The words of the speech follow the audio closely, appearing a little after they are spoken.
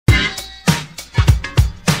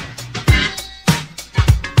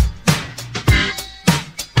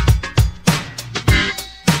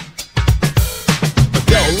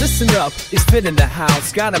up? It's Fit in the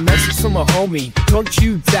house. Got a message from a homie, don't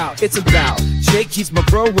you doubt. It's about Jake, he's my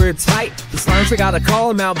bro, we're tight. The slimes, I gotta call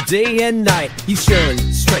him out day and night. He's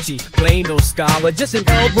chillin', stretchy, plain no scholar. Just an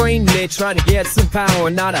L-brain mid, trying to get some power.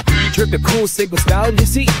 Not a drippin' cool Sig with style, you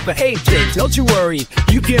see. But hey Jake, don't you worry,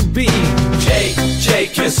 you can be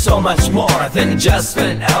Jake, you're so much more than just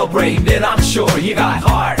an L-brain mid. I'm sure you got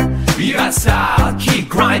heart, you got style. Keep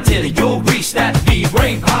grinding, you'll reach that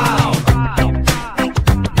V-brain power.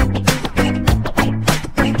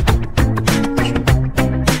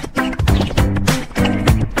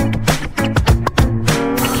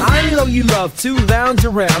 You love to lounge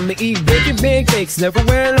around, to eat bacon pancakes, never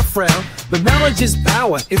wearing a frown. But knowledge is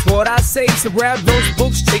power, is what I say. So grab those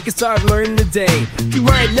books, take and start learning today. You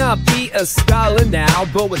might not be a scholar now,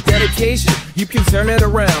 but with dedication, you can turn it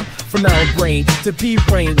around. From L-brain to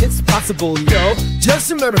B-brain, it's possible, yo. Just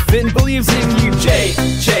remember, Finn believes in you.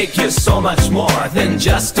 Jake, you're so much more than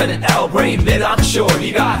just an L-brain mid. I'm sure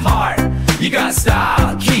you got heart, you got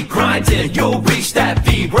style. Keep grinding, you'll reach that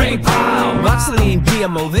V-brain power. Moxley and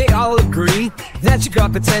GMO, they all agree that you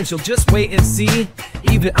got potential, just wait and see.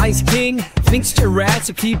 Even Ice King thinks you're rad,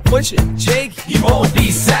 so keep pushing, Jake, you won't be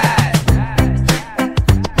sad.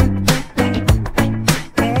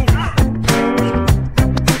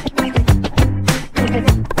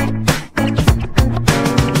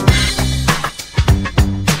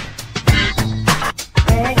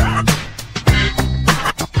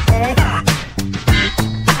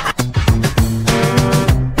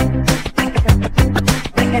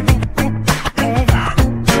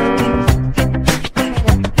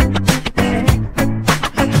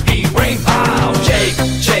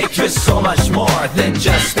 You're so much more than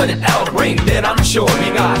just an L-brain mid. I'm sure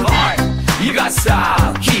you got heart, you got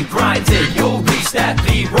style. Keep grinding, you'll reach that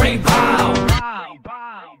V-brain power.